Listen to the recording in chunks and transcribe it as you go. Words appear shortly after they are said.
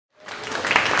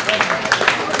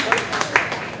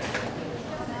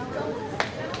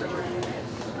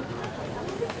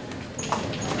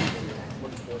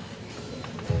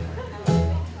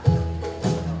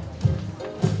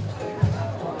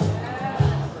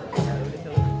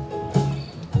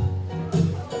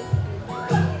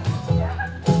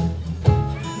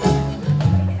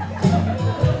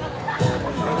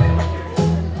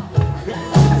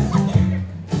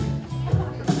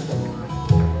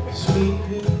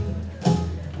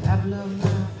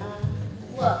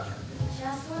Look,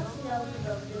 just want to know who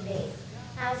broke the vase.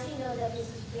 As you know that this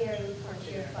is very important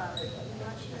to your father, but we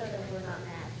want you to know that we're not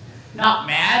mad. Not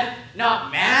mad?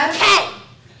 Not mad? Ken!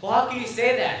 Well, how can you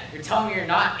say that? You're telling me you're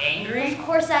not angry? Of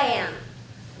course I am.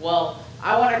 Well,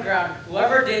 I want to ground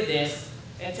whoever did this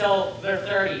until they're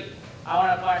 30. I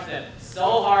want to punish them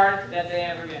so hard that they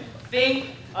never even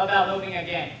think about moving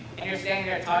again. And you're standing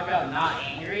there talking about not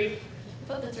angry?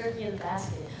 Put the turkey in the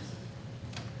basket.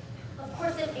 Of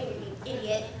course I'm angry, you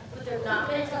idiot. But they're not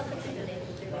going to tell us the truth, or they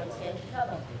think they're going to get into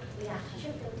trouble. We have to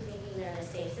trick them to making them in a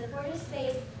safe, supportive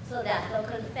space so that they'll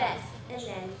confess, and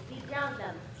then we ground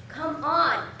them. Come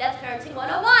on, that's parenting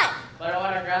 101. But I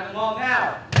want to ground them all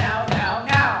now.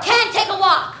 Now. Ken, take a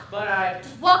walk. But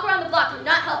Just walk around the block. You're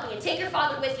not helping, and take your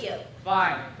father with you.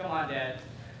 Fine. Come on, Dad.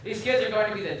 These kids are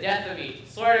going to be the death of me.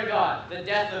 Swear to God, the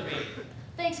death of me.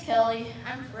 Thanks, Kelly.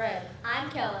 I'm Fred. I'm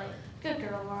Kelly. Good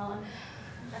girl, Marlon.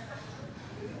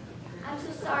 I'm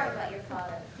so sorry about your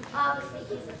father.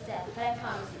 Obviously he's upset, but I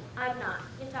promise you, I'm not.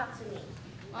 You can talk to me.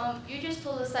 You just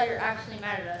told us that you're actually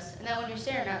mad at us, and that when you're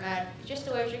saying you're not mad, it's just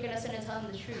a way of tricking us into telling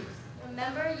the truth.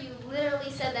 Remember, you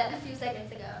literally said that a few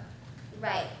seconds ago.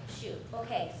 Right, shoot.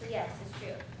 Okay, so yes, it's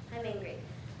true. I'm angry.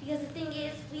 Because the thing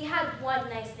is, we had one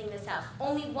nice thing in this house.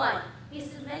 Only one. We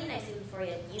used to do many nice things before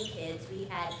you kids. We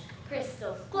had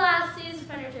crystal glasses,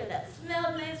 furniture that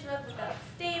smelled nice, rough without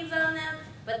stains on them.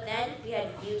 But then we had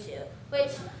you two,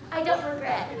 which I don't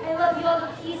regret. I love you all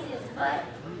to pieces, but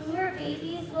when we were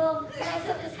babies, well, I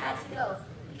said this had to go.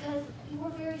 Because you were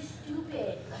very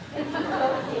stupid. And you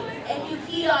broke things, and you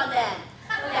peed on them.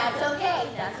 But that's okay.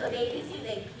 That's what babies do.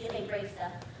 They pee and they break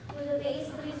stuff. With the vase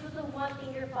was the one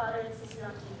thing your father insisted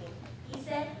on keeping. He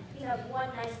said you have one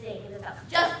nice thing in this house.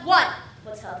 Just one!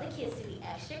 We'll tell the kids to be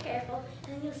extra careful,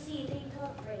 and then you'll see they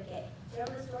won't break it. Do you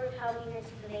remember the story of how we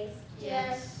inherited the vase?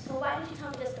 Yes. So why don't you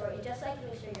tell me the story, just so I can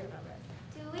make sure you remember?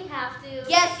 Do we have to?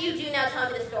 Yes, you do. Now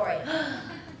tell me the story.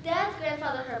 Dad's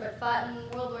grandfather Herbert fought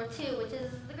in World War II, which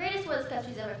is the greatest war this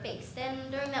country's ever faced.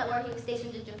 And during that war, he was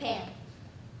stationed in Japan.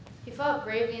 He fought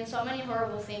bravely and saw many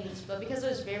horrible things, but because of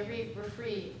his bravery, we're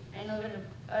free and live in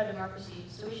a democracy.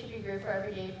 So we should be grateful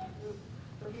every day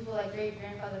for people like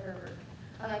great-grandfather Herbert.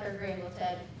 Unlike our great uncle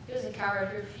Ted, he was a coward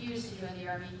who refused to join the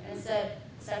army and instead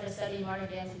decided to study modern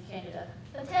dance in Canada.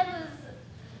 But Ted was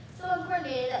so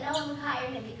uncoordinated that no one would hire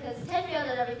him because Ted failed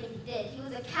at everything he did. He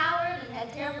was a coward and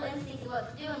had terrible instincts of what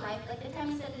to do in life, like the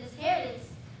time he spent his inheritance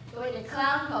going to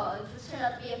clown college, which turned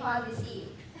out to be a Ponzi scheme.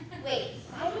 Wait,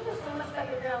 why do you know so much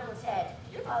about your great uncle Ted?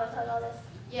 Did your father tell you all this?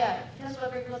 Yeah, he talks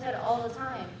about great uncle Ted all the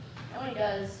time. And when he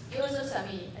does, he always looks at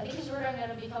me. I think he's worried I'm going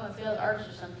to become a failed artist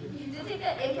or something. You did take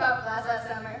that improv class last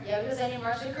summer. Yeah, because I need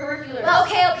more extracurriculars.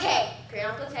 Okay. Great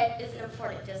Uncle Ted isn't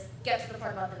important. Just get to the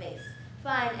part about the vase.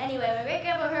 Fine. Anyway, when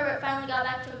great-grandpa Herbert finally got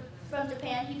back from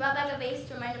Japan, he brought back a vase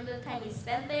to remind him of the time he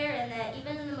spent there and that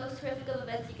even in the most horrific of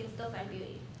events, you can still find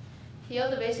beauty. He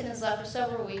held the vase in his lap for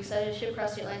several weeks as his ship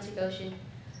crossed the Atlantic Ocean,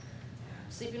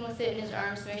 sleeping with it in his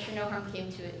arms to make sure no harm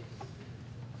came to it.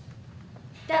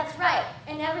 That's right.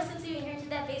 And ever since you inherited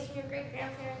that vase from your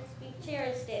great-grandparents, we've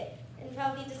cherished it and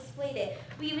probably displayed it.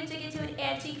 We even took it to an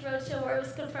antique roadshow where it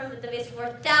was confirmed that the vase was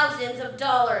worth thousands of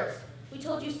dollars. We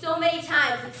told you so many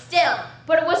times, and still.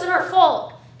 But it wasn't our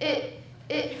fault. Fred,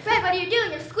 what are you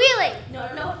doing? You're squealing.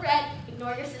 No, Fred.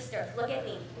 Ignore your sister. Look at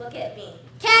me.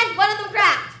 Ken, one of them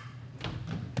cracked.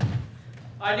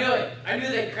 I knew it. I knew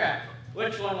they'd crack.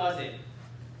 Which one was it?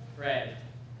 Fred.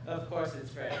 Of course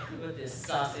it's Fred, with his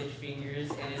sausage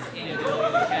fingers and his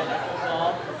inability to catch a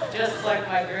football, just like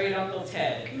my great Uncle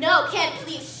Ted. No, Ken,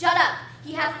 please, shut up.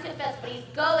 He hasn't confessed, but he's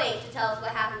going to tell us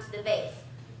what happened to the vase.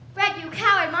 Fred, you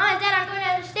coward. Mom and Dad aren't going to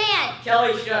understand.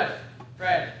 Kelly, shut.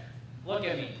 Fred, look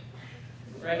at me.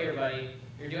 Right here, buddy.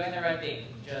 You're doing the right thing.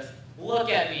 Just look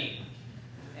at me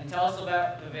and tell us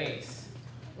about the vase.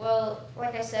 Well,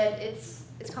 like I said, it's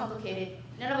complicated.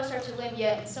 None of us are to blame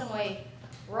yet. In some way,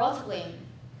 we're all to blame.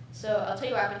 So I'll tell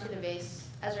you what happened to the vase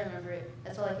as I remember it.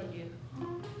 That's all I can do.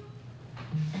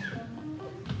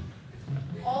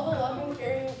 All the love and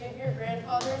care you give your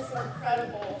grandfather is so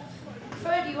incredible.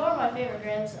 Fred, you are my favorite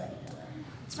grandson.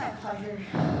 It's my pleasure.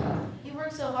 You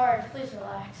work so hard. Please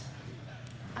relax.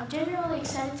 I'm genuinely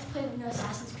excited to play the new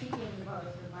Assassin's Creed game you brought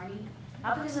over, Marty.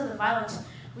 Not because of the violence,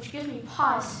 which gives me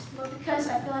pause, but because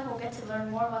I feel like we'll get to learn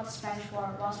more about the Spanish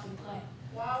War whilst we play.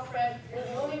 Wow, Fred, you're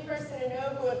the only person to know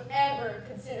who would ever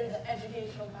consider the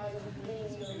educational value of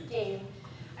winning your game.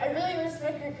 I really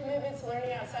respect your commitment to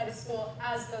learning outside of school,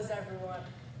 as does everyone.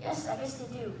 Yes, I guess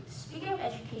they do. Speaking of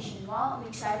education, while I'm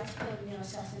excited to play the new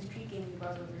Assassin's Creed game we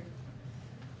brought over,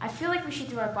 I feel like we should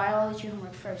do our biology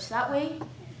homework first. That way,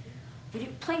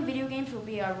 Playing video games will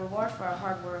be a reward for our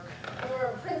hard work. You're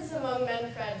a prince among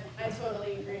men, Fred. I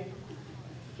totally agree.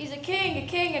 He's a king,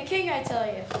 I tell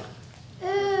you.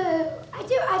 Ooh, I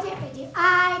do.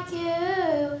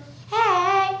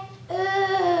 Hey, ooh,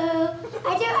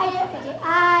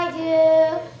 I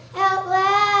do. Help,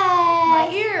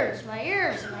 My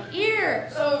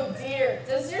ears. Oh dear.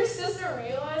 Does your sister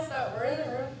realize that we're in the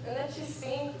room and that she's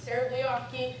singing terribly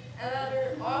off key and that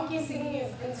her off key singing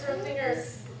is interrupting her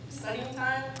studying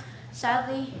time?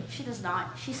 Sadly, she does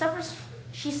not. She suffers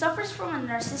from a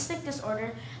narcissistic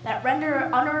disorder that render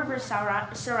her unaware of her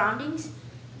surroundings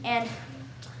and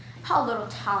how little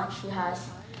talent she has.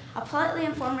 I politely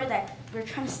informed her that we're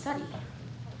trying to study.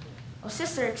 Oh,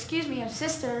 sister, excuse me,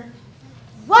 sister.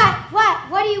 What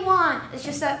do you want? It's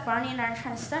just that Barney and I are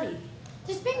trying to study.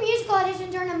 There's big musical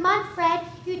auditions during a month, Fred.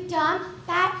 You dumb,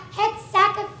 fat, head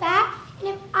sack of fat. And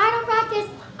if I don't practice,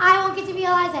 I won't get to be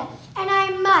Eliza. And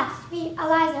I must be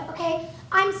Eliza, okay?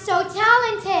 I'm so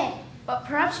talented. But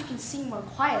perhaps you can sing more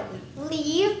quietly.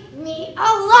 Leave me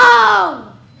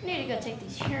alone! I need to go take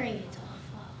these hearing aids off.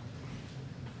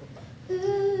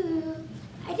 Ooh,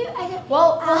 I do.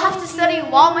 Well, we'll have to study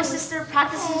while my sister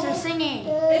practices her singing.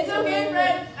 It's okay,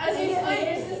 Fred. As you explained,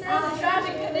 your sister has a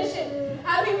tragic condition.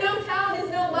 Having no talent is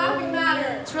no laughing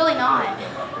matter. It's really not.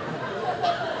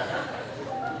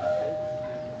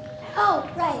 Oh,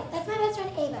 right. That's my best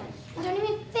friend, Ava. And don't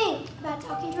even think about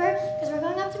talking to her, because we're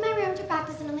going up to my room to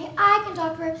practice, and only I can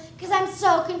talk to her, because I'm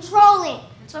so controlling.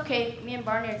 It's okay. Me and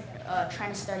Barney are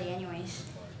trying to study anyways.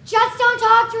 Just don't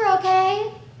talk to her,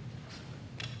 okay?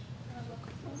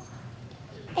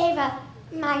 Ava,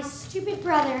 my stupid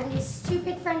brother and his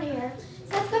stupid friend here.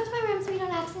 So let's go up to my room so we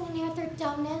don't accidentally hurt their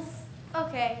dumbness.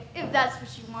 Okay, if that's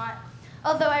what you want.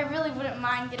 Although I really wouldn't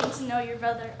mind getting to know your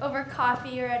brother over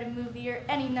coffee or at a movie or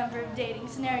any number of dating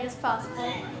scenarios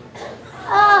possible.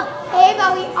 Oh,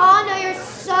 Ava, we all know you're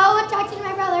so attracted to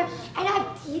my brother and have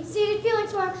deep-seated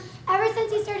feelings for him ever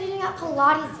since he started eating that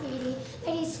Pilates DVD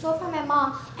that he stole from my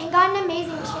mom and got in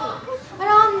amazing shape. But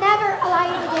I'll never allow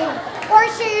you to date him or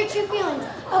share your true feelings,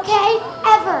 okay?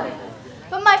 Ever.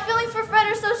 But my feelings for Fred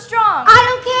are so strong. I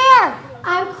don't care.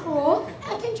 I'm cool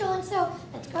and controlling, so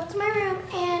let's go up to my room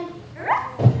and... Oh,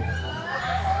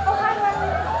 hi,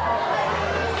 Marlon.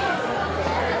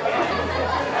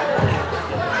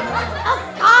 Oh,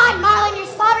 God, Marlon, you're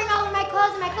slobbering all over my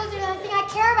clothes, and my clothes are the only thing I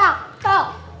care about.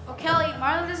 Go. Oh, Kelly,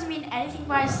 Marlon doesn't mean anything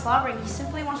by his slobbering. He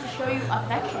simply wants to show you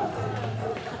affection.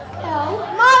 No,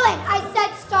 Marlon, I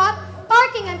said stop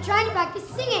barking. I'm trying to practice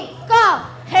singing. Go.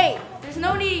 Hey, there's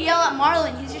no need to yell at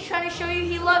Marlon. He's just trying to show you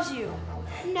he loves you.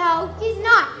 No, he's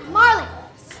not. Marlon,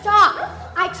 stop.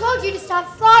 I told you to stop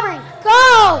slobbering.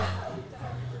 Go.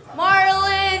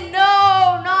 Marlon,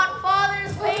 no, not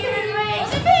father's favorite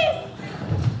race.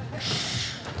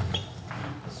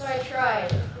 So I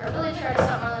tried. I really tried to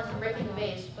stop Marlon from breaking the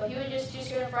vase, but he was just too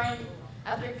scared to frightened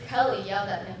after Kelly yelled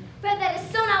at him. But that is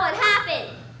so not what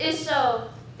happened. Is so.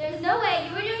 There's no way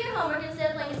you were doing your homework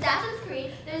instead of playing Assassin's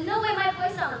Creed. There's no way my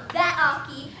voice sounds that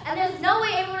off-key. And there's no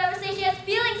way Ava would ever say she has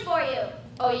feelings for you.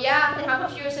 Oh yeah? Then how come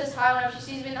she always says hi whenever she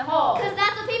sees me in the hall? Because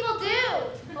that's what people do.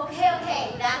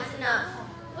 Okay, that's enough.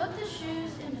 Put the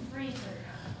shoes in the freezer.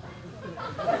 So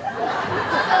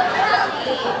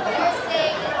Kelly, you're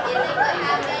saying this isn't what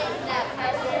happened, that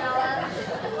pressure and all that?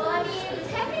 Well, I mean,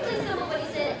 technically some of what he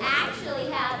said actually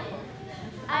happened.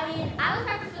 I mean, I was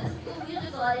practicing for the school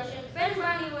musical audition. Fred and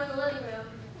Barney were in the living room.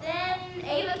 Then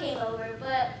Ava came over,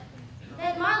 but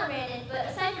then Marlon ran in. But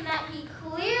aside from that, he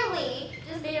clearly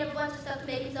just made up a bunch of stuff to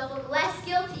make himself look less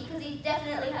guilty, because he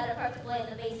definitely had a part to play in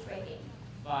the vase breaking.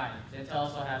 Fine, then tell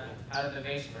us what happened. How did the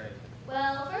vase break?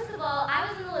 Well, first of all, I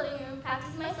was in the living room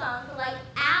practicing my song for like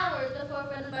hours before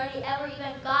Fred and Barney ever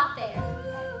even got there.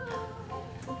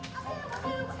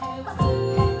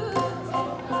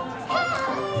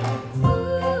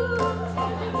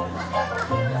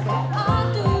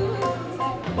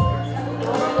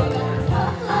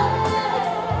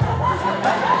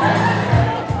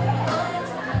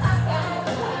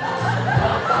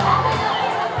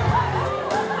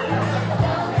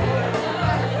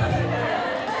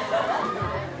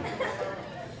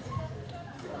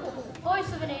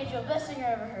 Voice of an angel, best thing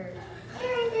I ever heard.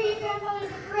 Hearing for you, Grandfather,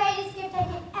 is the greatest gift I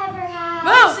could ever have.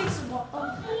 Move! Sing some more.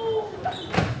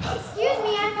 Excuse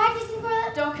me, I'm practicing for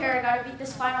the... Don't care, I gotta beat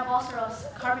this final boss or else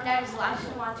Carbon Daddy's live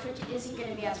stream on Twitch isn't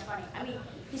gonna be as funny. I mean,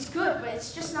 he's good, but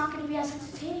it's just not gonna be as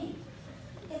entertaining.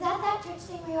 Is that Twitch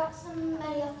thing where you watch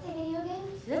somebody else play video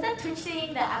games? Is that Twitch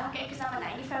thing that I don't get because I'm a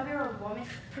 95-year-old woman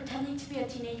pretending to be a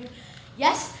teenager?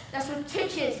 Yes, that's what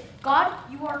Twitch is. God,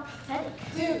 you are pathetic.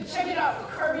 Dude, check it out.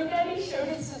 Carbon Daddy showed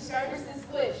his subscribers this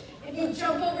glitch. If If you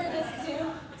jump over this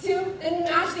tube, then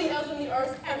mash the L's and the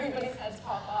R's, everybody's heads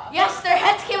pop off. Yes, their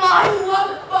heads came off. I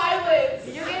love violence.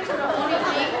 Video games are the only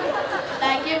thing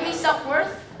that give me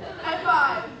self-worth. High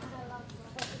five.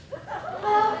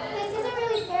 Well, this isn't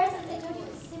really fair since I told you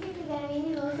specifically that I made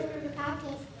you over to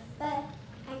practice, but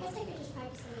I guess I could just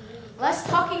practice on the room. Less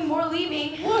talking, more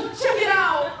leaving. Well, check it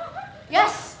out.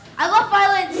 Yes, I love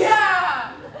violence.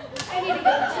 Yeah. I need to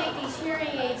go take these hearing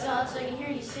aids on so I can hear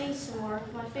you sing some more.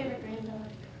 My favorite granddaughter.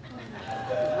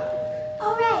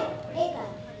 Oh, right, Ava.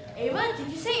 Ava? Did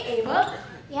you say Ava?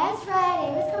 Yeah, that's right.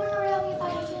 Ava's coming over to help you with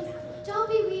auditions. Don't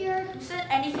be weird. Who said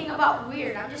anything about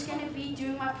weird? I'm just gonna be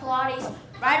doing my Pilates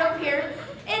right over here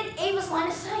in Ava's line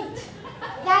of sight.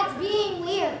 That's being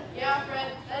weird. Yeah,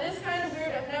 Fred, that is kind of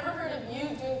weird. I've never heard of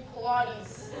you doing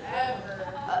Pilates,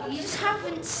 ever. You just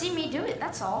haven't seen me do it,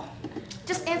 that's all.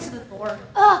 Just answer the door.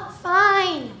 Oh,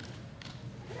 fine.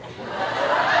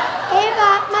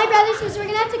 Ava, my brother says we're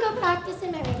gonna have to go practice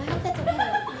in my room. I hope that's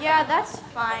okay. Yeah, that's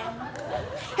fine.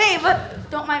 Hey, but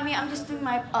don't mind me, I'm just doing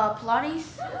my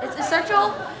Pilates. It's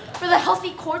essential for the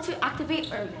healthy core to activate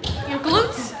your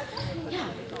glutes. Yeah.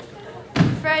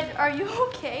 Fred, are you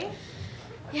okay?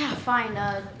 Yeah, fine.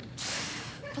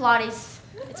 Pilates,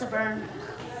 it's a burn.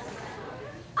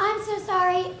 I'm so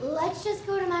sorry. Let's just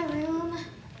go to my room.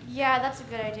 Yeah, that's a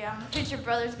good idea. I'm afraid your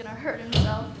brother's gonna hurt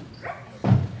himself.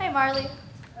 Hey, Marley.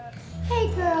 Hey,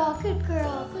 girl, good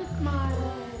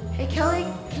Marlon. Hey, Kelly,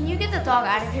 can you get the dog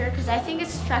out of here? Because I think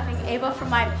it's distracting Ava from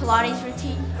my Pilates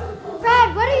routine.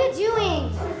 Fred, what are you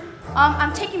doing?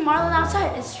 I'm taking Marlon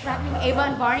outside. It's distracting Ava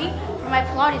and Barney from my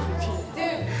Pilates routine.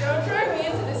 Dude, don't drag me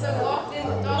into this. I'm locked in.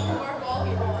 The dog can bark all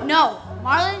he wants. No,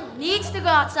 Marlon needs to go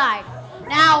outside.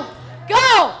 Now,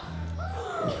 go!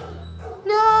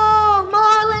 No,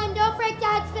 Marlon, don't break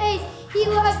Dad's face. He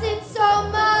loves it so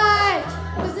much.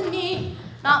 It wasn't me.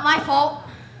 Not my fault.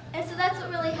 And so that's what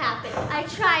really happened. I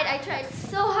tried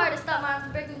so hard to stop Marlon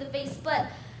from breaking the vase, but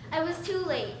I was too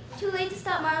late. Too late to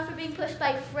stop Marlon from being pushed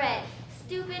by Fred.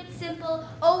 Stupid, simple,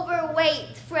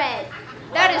 overweight Fred.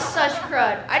 That is such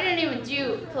crud. I didn't even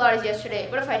do Pilates yesterday,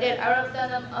 but if I did, I would have done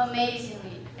them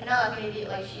amazingly. And not like an idiot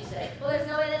like she said. Well, there's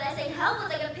no way that I say help was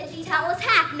like a pitchy talentless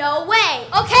hack. No way.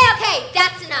 Okay,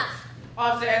 that's enough.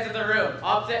 Opposite ends of the room.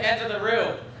 Opposite ends of the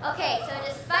room. Okay, so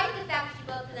despite the fact that you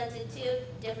both presented two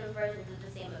different versions of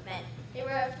the same event, there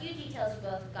were a few details you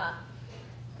both got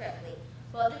correctly.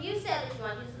 Both of you said that you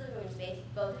wanted to use the room space.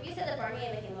 Both of you said that Barney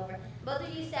and Ava came over. Both of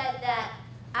you said that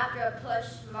after a push,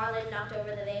 Marlon knocked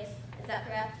over the vase. Is that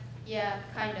correct? Yeah,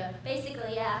 kinda.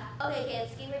 Basically, yeah. Okay,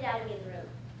 kids, give your dad and me the room.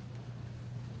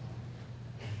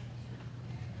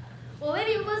 Well,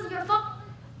 maybe it wasn't your fault.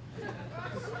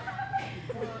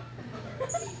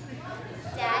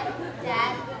 Dad, you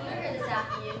were here this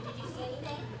afternoon. Did you see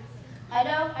anything? I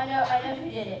know who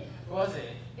did it. Who was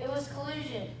it? It was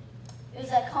collusion. It was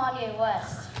that Kanye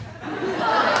West. You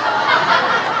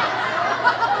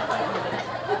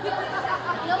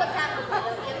know what's happening,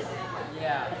 don't you?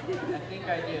 Yeah, I think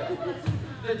I do.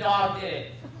 The dog did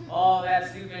it. Oh, that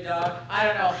stupid dog. I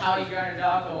don't know how you ground a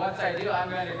dog, but once I do, I'm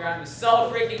going to ground him so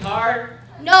freaking hard.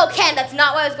 No, Ken, that's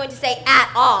not what I was going to say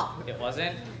at all. It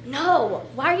wasn't? No.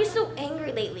 Why are you so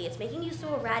angry lately? It's making you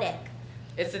so erratic.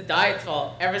 It's the diet's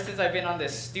fault. Ever since I've been on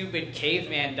this stupid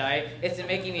caveman diet, it's been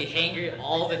making me hangry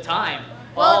all the time.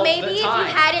 Well, All maybe the if you time.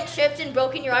 hadn't tripped and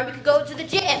broken your arm, you could go to the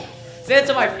gym. Say it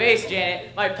to my face,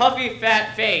 Janet. My puffy,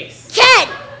 fat face. Ken!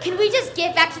 Can we just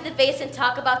get back to the vase and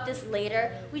talk about this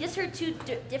later? We just heard two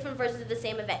different versions of the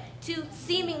same event. Two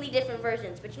seemingly different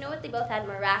versions. But you know what they both had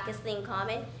miraculously in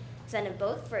common? Is that in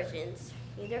both versions,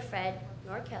 neither Fred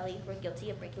nor Kelly were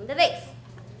guilty of breaking the vase.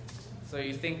 So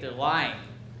you think they're lying?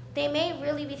 They may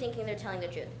really be thinking they're telling the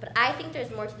truth, but I think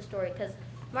there's more to the story because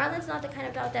Marlon's not the kind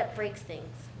of dog that breaks things.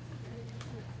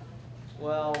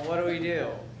 Well, what do we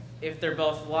do? If they're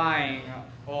both lying,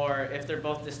 or if they're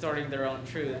both distorting their own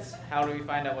truths, how do we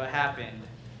find out what happened?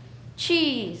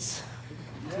 Cheese.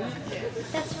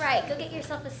 That's right. Go get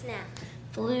yourself a snack.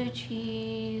 Blue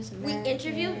cheese. We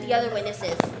interview the other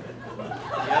witnesses.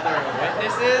 The other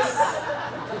witnesses?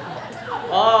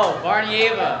 Oh, Barney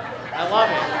Ava. I love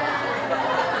it.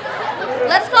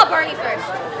 Let's call Barney first.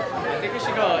 I think we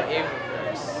should go Ava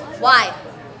first. Why?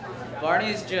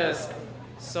 Barney's just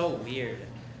so weird,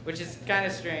 which is kind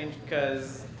of strange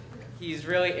because he's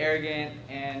really arrogant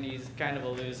and he's kind of a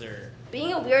loser.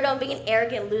 Being a weirdo and being an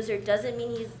arrogant loser doesn't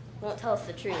mean he won't tell us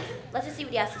the truth. Let's just see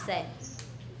what he has to say.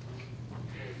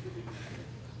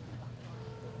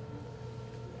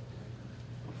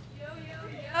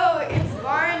 Oh, it's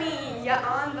Barney. You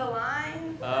on the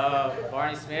line?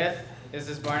 Barney Smith? Is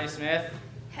this Barney Smith?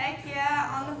 Heck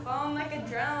yeah, on the phone like a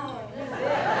drone. Who's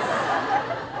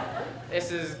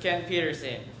this? This is Ken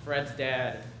Peterson, Fred's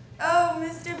dad. Oh,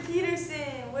 Mr.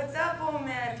 Peterson, what's up, old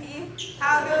man P?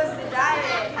 How goes the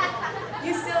diet?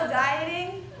 You still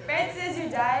dieting? Fred says you're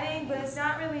dieting, but it's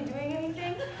not really doing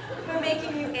anything, but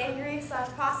making you angry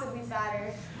 / possibly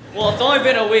fatter. Well, it's only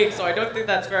been a week, so I don't think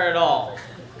that's fair at all.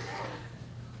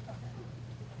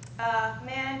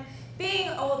 Man, being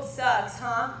old sucks,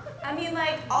 huh? I mean,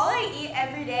 like, all I eat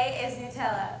every day is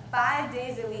Nutella, 5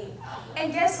 days a week.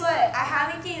 And guess what? I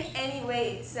haven't gained any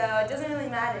weight, so it doesn't really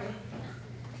matter.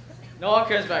 No one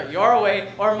cares about your weight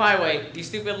or my weight, you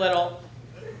stupid little.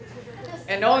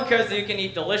 And no one cares that you can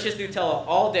eat delicious Nutella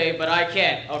all day, but I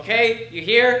can't, okay? You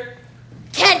hear?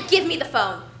 Ken, give me the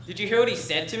phone. Did you hear what he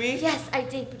said to me? Yes, I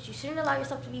did, but you shouldn't allow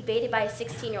yourself to be baited by a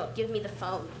 16-year-old. Give me the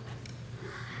phone.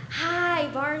 Hi,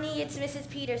 Barney, it's Mrs.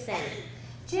 Peterson.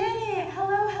 Janet,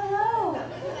 hello, hello.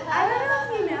 I don't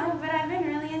know if you know, but I've been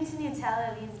really into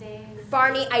Nutella these days.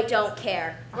 Barney, I don't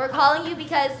care. We're calling you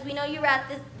because we know you were at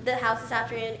the house this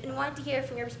afternoon and wanted to hear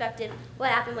from your perspective what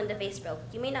happened when the vase broke.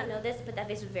 You may not know this, but that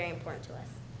vase was very important to us.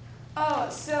 Oh,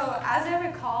 so as I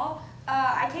recall,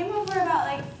 I came over about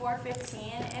like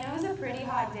 4:15, and it was a pretty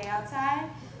hot day outside,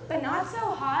 but not so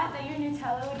hot that your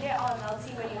Nutella would get all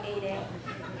melty when you ate it.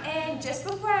 And just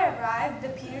before I arrived, the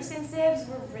Peterson sibs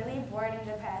were really bored and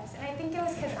depressed, and I think it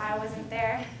was because I wasn't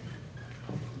there.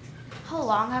 How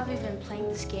long have we been playing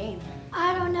this game?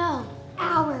 I don't know.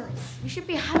 Hours. We should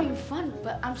be having fun,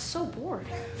 but I'm so bored.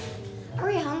 Are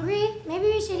we hungry? Maybe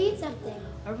we should eat something.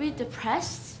 Are we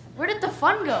depressed? Where did the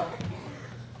fun go?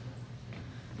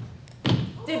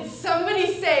 Did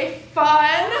somebody say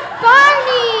fun?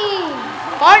 Barney!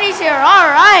 Barney's here, all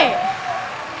right.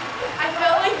 I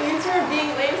felt like you two were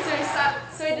being lame,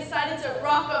 so I decided to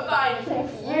rock a vine and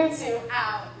kick you two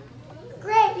out.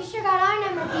 Great, you sure got our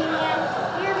number, B-Man.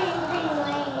 You're being pretty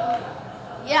lame.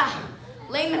 Yeah,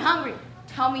 lame and hungry.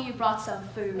 Tell me you brought some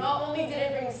food. Not only did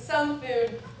I bring some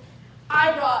food,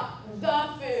 I brought the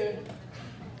food.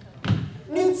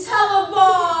 Nutella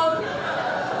bomb!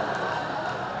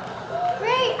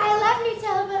 Great, I love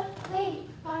Nutella, but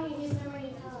wait, Barney, there's no more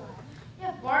Nutella.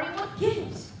 Yeah, Barney, what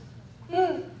gives?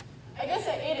 I guess I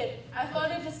ate it. I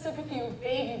thought I just took a few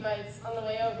baby bites on the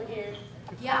way over here.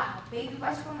 Yeah, baby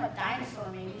bites from a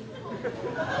dinosaur, maybe.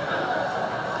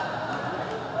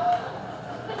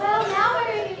 Well, now what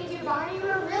are we going to do, Barney?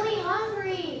 We're really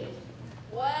hungry.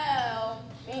 Well,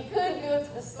 we could go to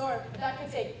the store, but that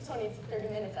could take 20 to 30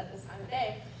 minutes at this time of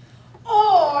day.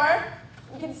 Or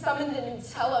we can summon the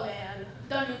Nutella Man.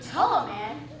 The Nutella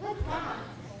Man? What's that?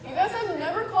 You guys have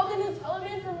never called the Nutella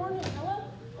Man for more Nutella?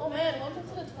 Oh man, welcome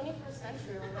to the 21st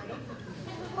century already.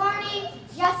 Barney,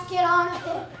 just get on with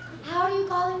it. How do you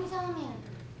call the Nutella Man?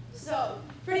 So,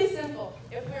 pretty simple.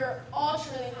 If we're all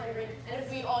truly hungry, and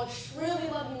if we all truly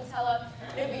love Nutella,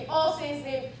 and if we all say his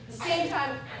name at the same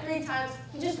time 3 times,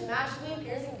 he just magically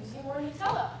appears and gives you more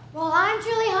Nutella. Well, I'm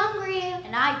truly hungry.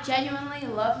 And I genuinely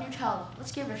love Nutella.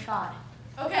 Let's give it a shot.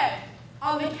 Okay,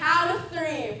 on the count of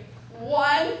 3.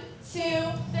 1, 2,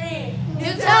 3.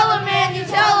 Nutella Man,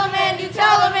 Nutella Man,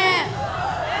 Nutella Man!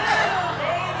 Oh,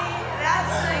 baby,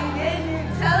 that's some good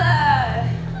Nutella.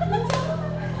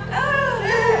 Oh.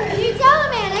 Nutella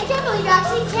Man, I can't believe you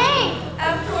actually came.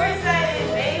 Of course I did,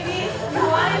 baby. You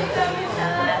wanted some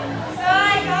Nutella, so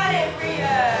I got it for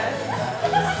you.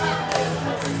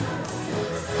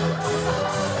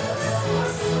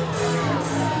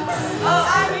 Oh,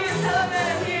 I'm Nutella Man.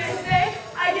 I'm here to say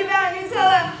I give out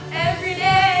Nutella every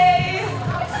day.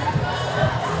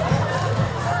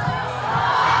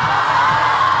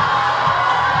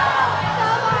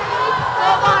 Go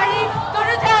Barney! Go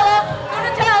Nutella! Go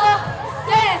Nutella!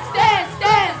 Dance, dance,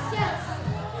 dance! Yes.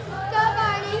 Go,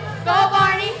 Barney. Go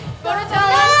Barney! Go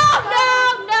Nutella!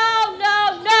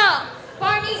 No!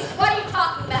 Barney, what are you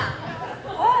talking about?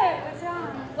 What? What's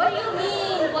wrong? What do you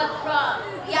mean, what's wrong?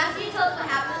 We asked you to tell us what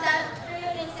happened this afternoon,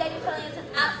 and instead you're telling us an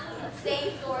absolutely insane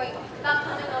story about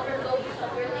coming over to go do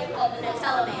some weird thing called the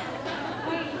Nutella Man.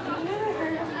 Wait, you never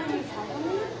heard of the Nutella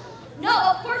Man? No,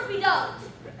 of course we don't.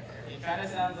 It kind of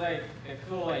sounds like the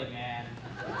Kool-Aid Man,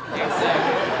 except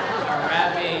a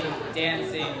rapping,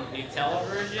 dancing Nutella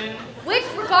version. Which,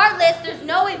 regardless, there's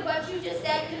no way what you just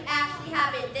said could actually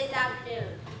happen this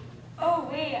afternoon. Oh,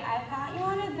 wait, I thought you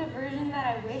wanted the version that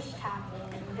I wished happened.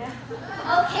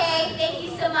 Okay, thank you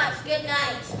so much. Good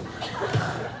night.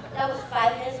 That was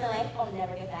 5 minutes of my life I'll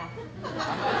never get back. I'm not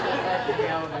sure if I can hang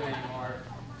out with him anymore,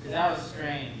 because that was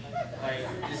strange.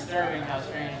 Like, disturbing how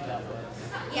strange that was.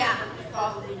 Yeah,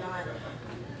 probably not.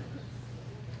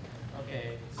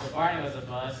 Okay, so Barney was a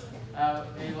bust.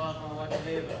 Maybe we'll have to look at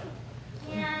Ava.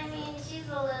 Yeah, I mean, she's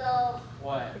a little...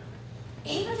 What?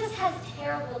 Ava just has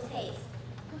terrible taste.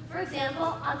 For example,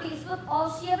 on Facebook,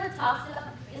 all she ever talks about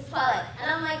is Twilight.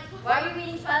 And I'm like, why are you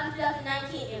reading Twilight in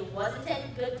 2019? It wasn't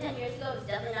good 10 years ago. It's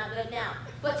definitely not good now.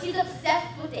 But she's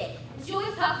obsessed with it. And she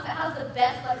always talks about how it's the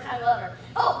best love triangle ever.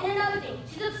 Oh, and another thing.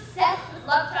 She's obsessed with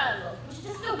love triangles, which is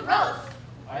just so gross.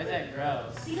 Why is that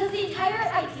gross? Because the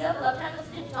entire idea of love triangles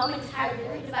is a dumb entire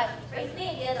literary device. It's basically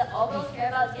the idea that all girls care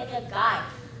about is getting a guy.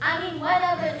 I mean,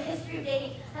 whatever in the history of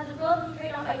dating has a girl been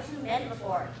traded on by 2 men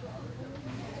before?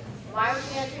 Why aren't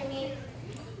you answering me?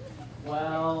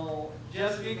 Well,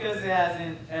 just because it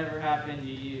hasn't ever happened to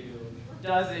you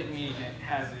doesn't mean it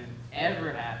hasn't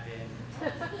ever happened.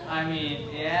 I mean,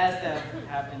 it has to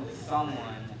happen to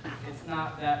someone. It's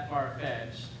not that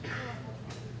far-fetched.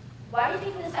 Why are you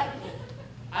thinking this type of thing?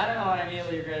 I don't know, and I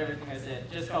immediately regret everything I said.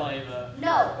 Just call Ava.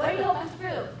 No, what are you hoping to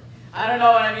prove? I don't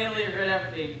know, and I immediately regret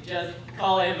everything. Just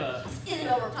call Ava. This isn't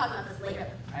over. We're talking about this later.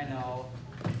 I know.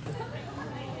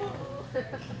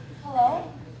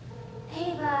 Hello?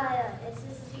 Ava, it's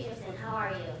Mrs. Peterson. How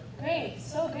are you? Great,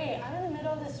 so great. I'm in the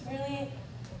middle of this really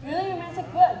romantic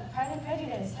book, Pride and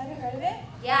Prejudice. Have you heard of it?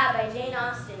 Yeah, by Jane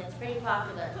Austen. It's pretty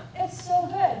popular. It's so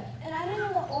good. And I didn't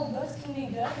know that old books can be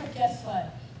good, but guess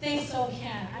what? They so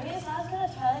can. I mean, it's not as good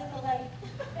as Twilight, but like,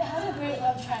 it has a great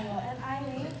love triangle. And I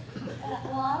don't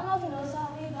know if you know this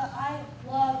about me, but I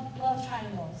love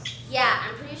triangles. Yeah,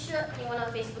 I'm pretty sure anyone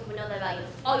on Facebook would know that about you.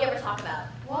 It's all you ever talk about.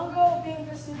 One girl being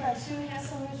pursued by 2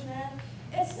 handsome rich men.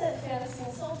 It's the fantasy,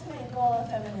 it's the ultimate goal of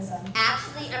feminism.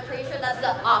 Actually, I'm pretty sure that's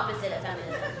the opposite of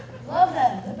feminism. Love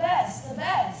them, the best, the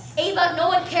best. Ava, no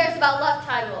one cares about love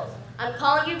triangles. I'm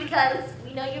calling you because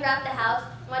we know you were at the house.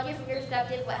 I want to hear from your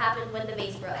perspective what happened when the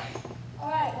vase broke.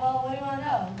 Alright, well, what do you want to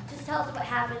know? Just tell us what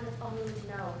happened. That's all we need to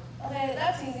know. Okay,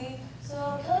 that's easy. So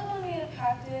Kelly wanted me to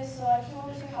practice, so I came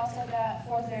over to your house like at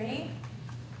 4:30.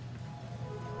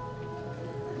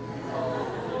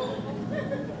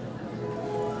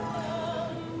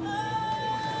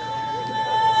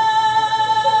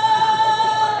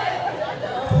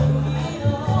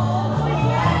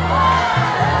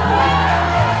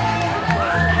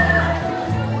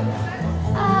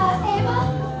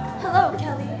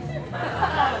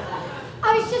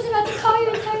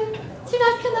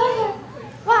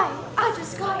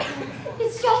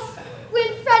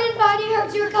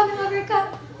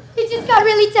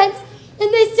 Really tense,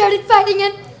 and they started fighting,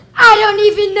 and I don't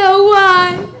even know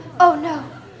why. Oh no,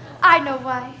 I know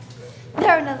why.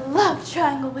 They're in a love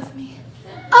triangle with me.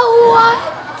 A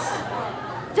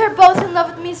what? They're both in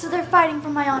love with me, so they're fighting for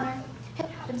my honor. It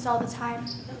happens all the time.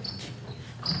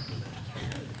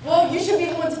 Well, you should be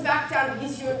the one to back down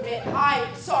because you admit I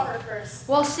saw her first.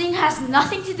 Well, seeing has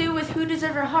nothing to do with who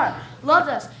deserves her heart. Loved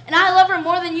us, and I love her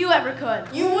more than you ever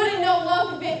could. You wouldn't know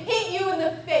love if it hit you in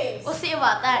the face. We'll see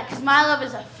about that, because my love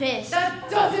is a fist. That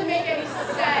doesn't make any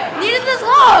sense. Neither does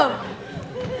love!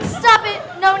 Stop it,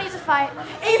 no one needs to fight.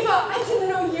 Ava, I didn't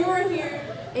know you were here.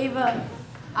 Ava,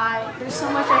 there's so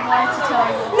much I wanted to tell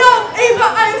you. No, Ava,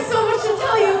 I have so much to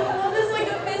tell you. Love is like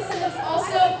a fist and it's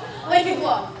also like a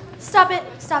glove. Stop it.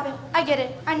 I get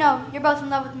it. I know, you're both in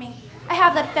love with me. I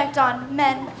have that effect on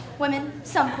men, women,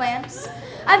 some plants.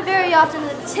 I'm very often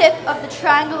the tip of the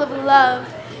triangle of love,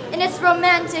 and it's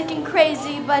romantic and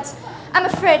crazy, but I'm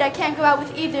afraid I can't go out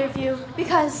with either of you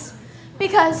because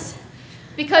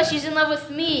she's in love with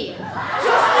me.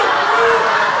 Just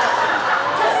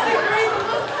the great, the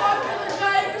most popular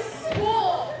guy in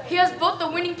school. He has both the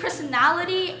winning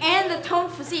personality and the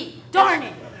toned physique. Darn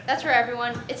it! That's right,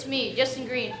 everyone. It's me, Justin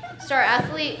Green, star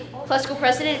athlete, plus school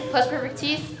president, plus perfect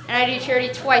teeth, and I do charity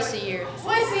twice a year.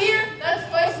 Twice a year? That's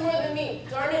twice more than me.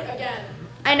 Darn it again.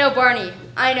 I know, Barney.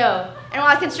 I know. And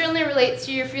while I can certainly relate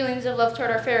to your feelings of love toward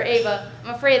our fair Ava,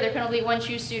 I'm afraid there can only be one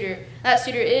true suitor. That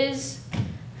suitor is...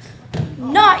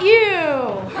 Not you!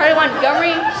 Harley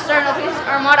Montgomery, starting off with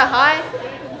Armada High.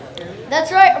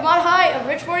 That's right, Armada High, a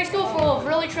rich boarding school full of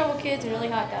really troubled kids and really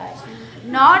hot guys.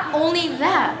 Not only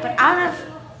that, but out of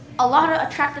a lot of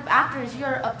attractive actors,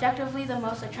 you're objectively the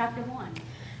most attractive one.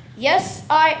 Yes,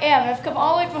 I am. I've come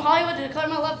all the way from Hollywood to declare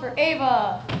my love for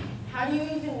Ava. How do you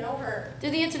even know her?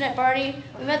 Through the internet, Barney.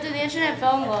 We met through the internet and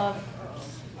fell in love.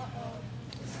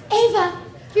 Ava,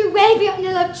 you're way beyond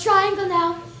the love triangle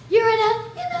now. You're in a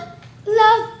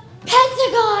love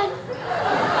pentagon.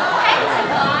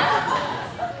 Pentagon?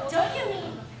 Don't you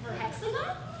mean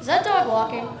hexagon? Is that dog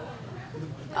walking?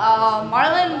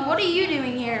 Marlon, what are you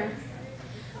doing here?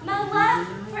 My love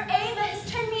for Ava has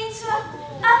turned me into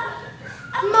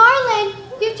Marlon,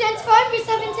 you've transformed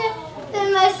yourself into the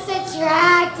most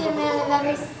attractive man I've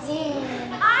ever seen.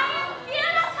 I am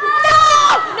beautiful!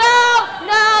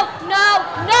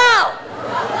 No!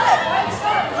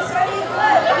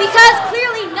 Because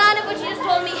clearly none of what you just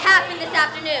told me happened this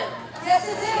afternoon. Yes,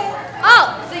 it did.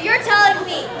 Oh, so you're telling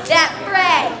me that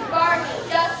Fred, Barney,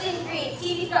 Justin Green,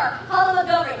 TV star, Holly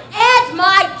Montgomery, and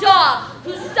my dog,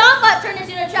 who somewhat turned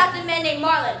into an attractive man named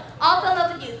Marlon, all fell in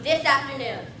love with you this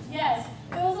afternoon? Yes,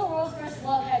 it was the world's first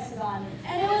love hexagon,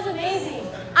 and it was amazing.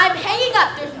 I'm hanging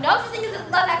up. There's no such thing as a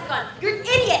love hexagon. You're an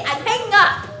idiot. I'm hanging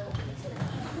up.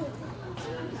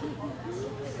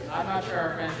 I'm not sure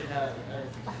our friends should have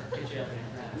get you up any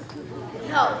friends.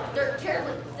 No, they're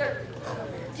terrible.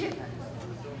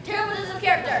 Terrible as a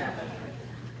character.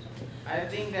 I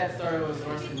think that story was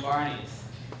worse than Barney's.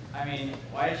 I mean,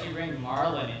 why did she bring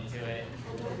Marlon into it?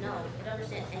 I don't know. I don't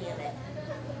understand any of it.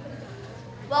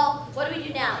 Well, what do we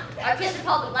do now? Our kids are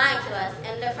probably lying to us,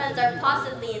 and their friends are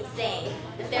possibly insane,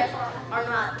 and therefore are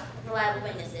not reliable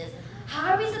witnesses.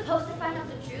 How are we supposed to find out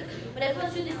the truth when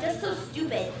everyone's truth is just so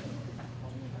stupid?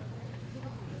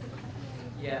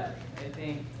 Yeah,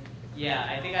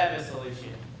 I think I have a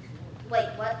solution. Wait,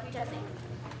 what? Are you texting?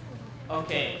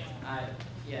 Okay, I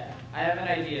have an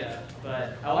idea,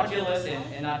 but I want you to listen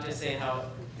and not just say how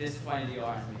disappointed you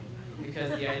are in me. Because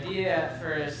the idea at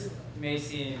first may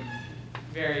seem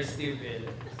very stupid.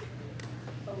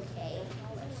 Okay,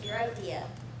 what's your idea?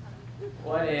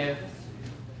 What if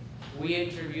we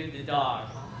interviewed the dog?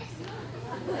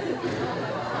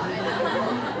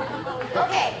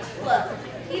 Okay, look,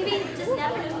 Phoebe just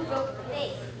never knew who broke the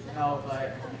vase. No,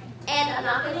 but And I'm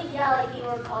not going to yell at you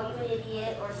or call you an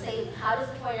idiot or say how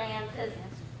disappointed I am, because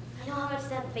I know how much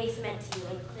that vase meant to you,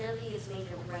 and clearly it's made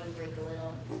your brain break a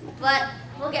little. But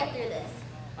we'll get through this.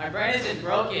 my brain isn't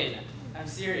broken. I'm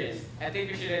serious. I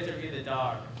think we should interview the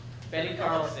dog. Betty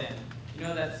Carlson. You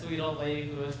know that sweet old lady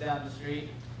who lives down the street?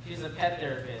 She's a pet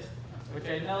therapist, which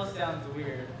I know sounds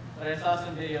weird, but I saw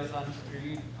some videos on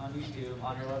YouTube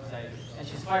on her website, and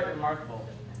she's quite remarkable.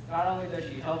 Not only does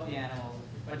she help the animals,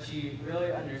 but she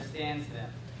really understands them.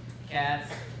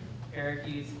 Cats,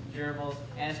 parakeets, gerbils,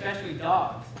 and especially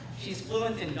dogs. She's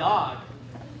fluent in dog.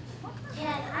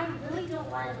 Ken, I really don't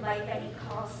want to invite Betty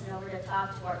Carlson over to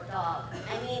talk to our dog.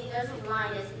 I mean, there's a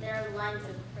line, isn't there a line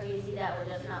to crazy that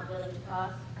we're just not willing to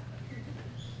cross?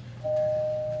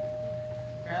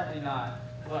 Apparently not.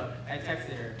 Look, I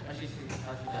texted her. How's she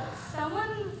does?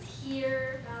 Someone's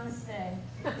here. Namaste.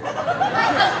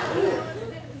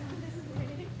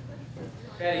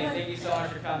 Betty, thank you so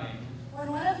much for coming.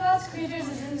 When one of God's creatures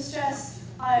is in distress,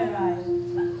 I arrive.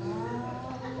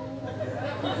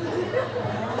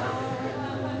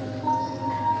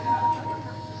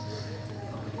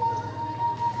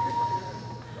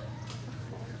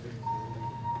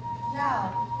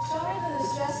 Now, show me the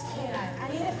distressed canine. I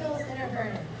need to feel his inner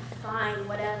burden. Fine,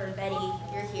 whatever, Betty,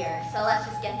 you're here. So let's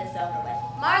just get this over with.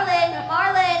 Marlon!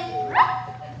 Marlon!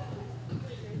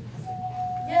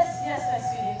 Yes, my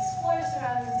sweetie. Explore your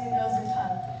surroundings with your nose and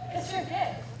tongue. It's your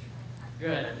gift.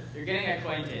 Good. You're getting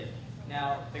acquainted.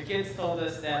 Now, the kids told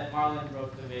us that Marlon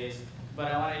broke the vase,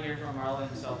 but I want to hear from Marlon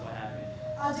himself what happened.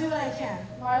 I'll do what I can.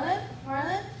 Marlon,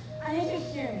 I need you to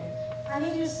hear me. I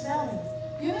need you to smell me.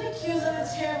 You've been accused of a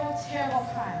terrible, terrible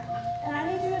crime. And I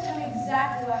need you to tell me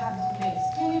exactly what happened to the vase.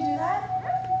 Can you do that?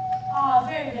 Oh,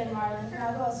 very good, Marlon.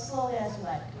 Now go as slowly as you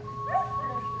like.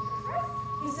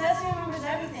 He says he remembers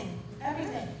everything.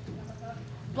 Everything.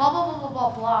 Blah, blah, blah, blah, blah,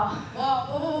 blah. Blah,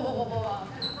 blah, blah, blah, blah, blah.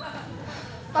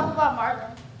 Blah, blah, blah,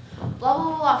 Marlon. Blah, blah,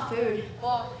 blah, blah, food.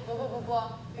 Blah, blah, blah, blah, blah,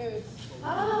 food.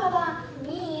 Blah, blah, blah, blah,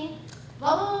 me.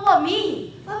 Blah, blah, blah, blah, me.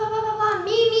 Blah, blah, blah, blah, blah,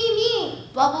 me.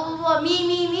 Blah, blah, blah, blah, me.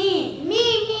 Me.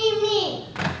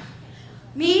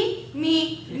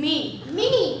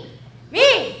 Me.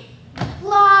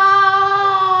 Blah.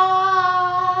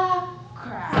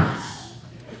 Crash.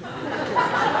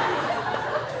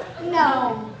 No.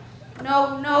 No.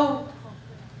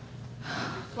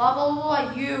 Blah, blah, blah, blah,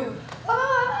 you. Blah,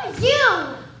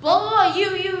 blah, blah, blah, you.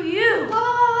 Blah, blah, blah, you. Blah,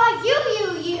 blah, blah,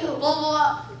 blah, you. Blah, blah,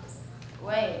 blah.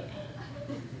 Wait.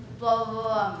 Blah, blah,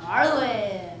 blah,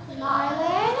 Marlon.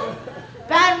 Marlon.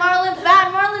 Bad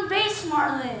Marlon, base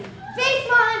Marlon. Face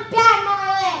Marlon, bad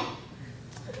Marlon.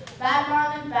 Bad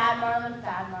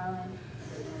Marlon.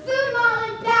 Food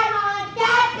Marlon, bad Marlon,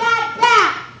 bad.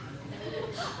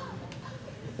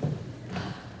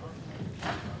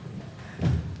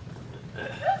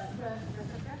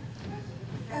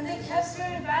 And they kept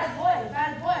screaming, bad boy, but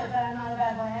I'm not a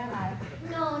bad boy, am I?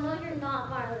 No, you're not,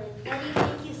 Marlon. Betty,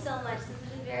 thank you so much. This has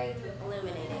been very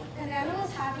illuminating. And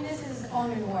everyone's happiness is his own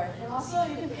reward. And also,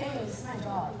 you can pay me, it's my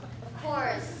job. Of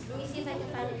course. Let me see if I can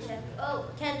find a check. Oh,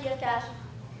 Ken, do you have cash?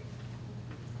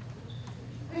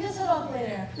 We can settle up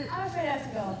later. I'm afraid I have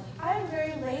to go. I am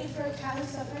very late for a cat who's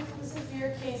suffering from a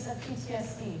severe case of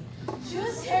PTSD. She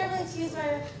was terribly teased by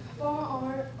her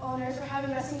former owner for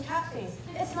having resting cat face.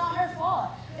 It's not her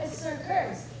fault. It's their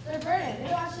curse. They're burning. They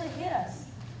don't actually hate us.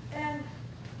 And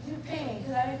you pay me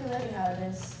because I make a living out of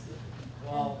this.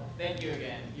 Well, thank you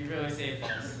again. You really saved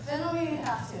us. Then let me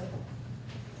have to.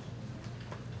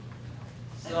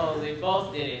 So they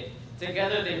both did it.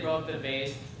 Together they broke the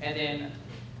vase and then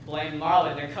blamed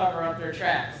Marlon to cover up their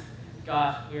tracks.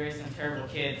 God, we raised some terrible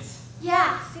kids.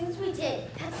 Yeah, seems we did.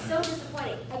 That's so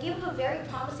disappointing. I gave him a very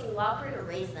promising law career to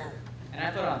raise them. And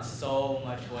I put on so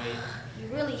much weight. You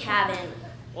really haven't.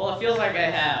 Well, it feels like I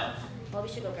have. Well, we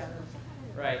should go grab them.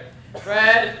 Right.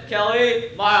 Fred,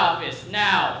 Kelly, my office,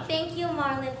 now. Thank you,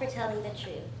 Marlon, for telling the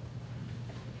truth.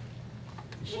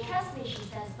 She trusts me, she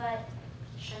says, but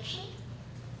should she?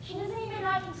 She doesn't even know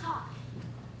I can talk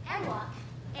and walk,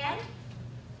 and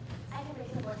I can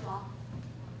break the fourth wall.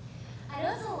 I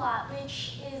know it's a lot,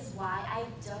 which is why I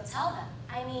don't tell them.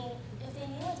 I mean, if they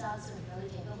need a dog we're really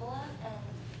capable of, and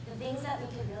the things that we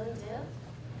could really do,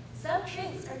 some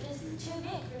truths are just too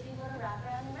big for people to wrap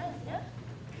around their minds, you know?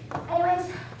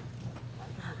 Anyways,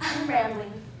 I'm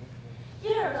rambling. You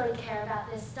don't really care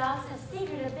about this. Dogs have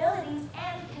secret abilities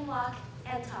and can walk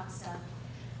and talk stuff.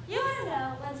 You want to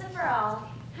know, once and for all,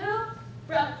 who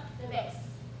broke the vase,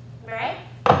 right?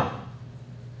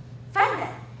 Fine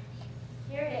then.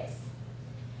 Here it is.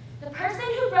 The person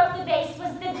who broke the vase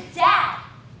was the dad,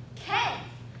 Ken.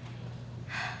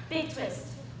 Big twist,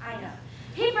 I know.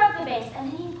 He broke the vase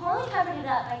and then he poorly covered it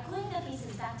up by gluing the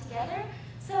pieces back together,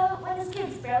 so when his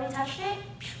kids barely touched it,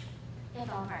 it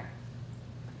fell apart.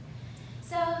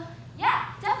 So,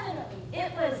 yeah, definitely,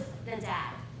 it was the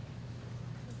dad.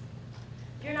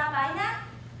 You're not buying that?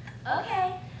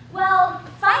 Okay. Well,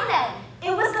 fine then.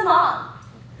 It was the mom.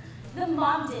 The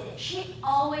mom did it. She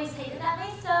always hated that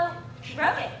vase, so she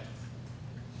broke it.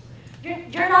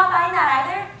 You're not buying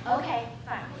that either? Okay,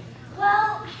 fine.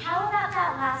 Well, how about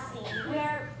that last scene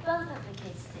where both of the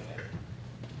kids did it?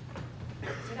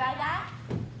 Do you buy that?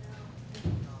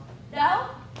 No?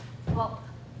 Well,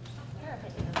 your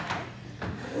opinion doesn't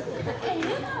matter. Can you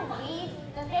believe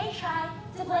that they tried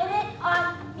to blame it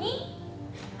on me?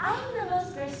 I am the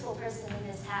most graceful person in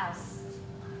this house.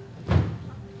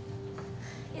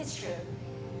 It's true.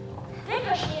 They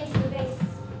pushed me into the vase,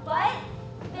 but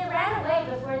they ran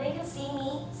away before they could see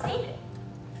me save it.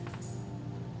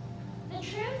 The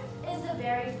truth is a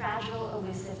very fragile,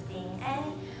 elusive thing, and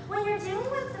when you're dealing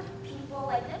with the people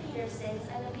like the Petersons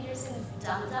and the Petersons'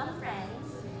 dumb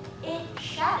friends, it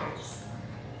shatters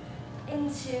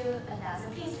into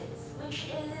 1,000 pieces, which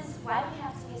is why we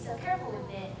have to be so careful with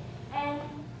it and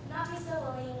not be so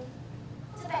willing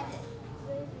to bend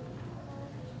it.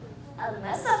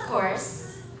 Unless, of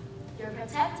course, you're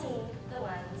protecting the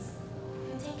ones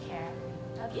who take care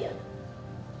of you.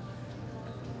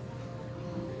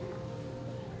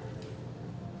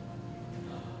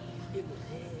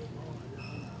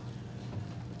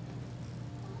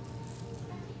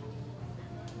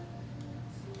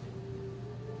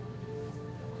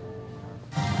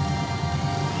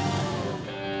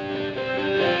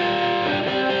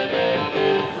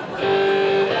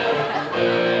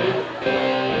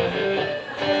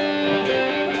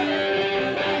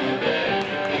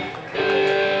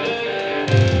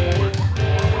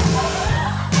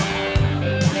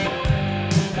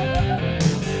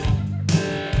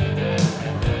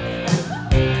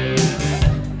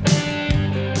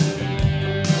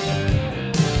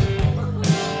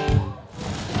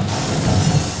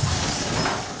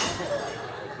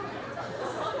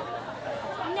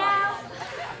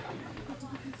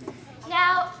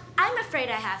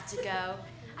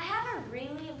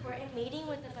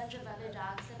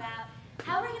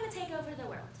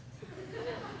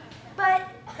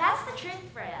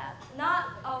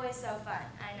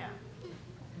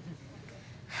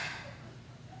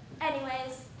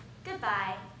 Anyways,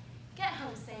 goodbye. Get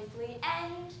home safely,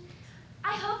 and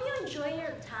I hope you enjoy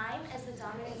your time as the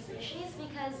dominant species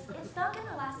because it's not going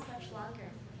to last much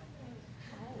longer.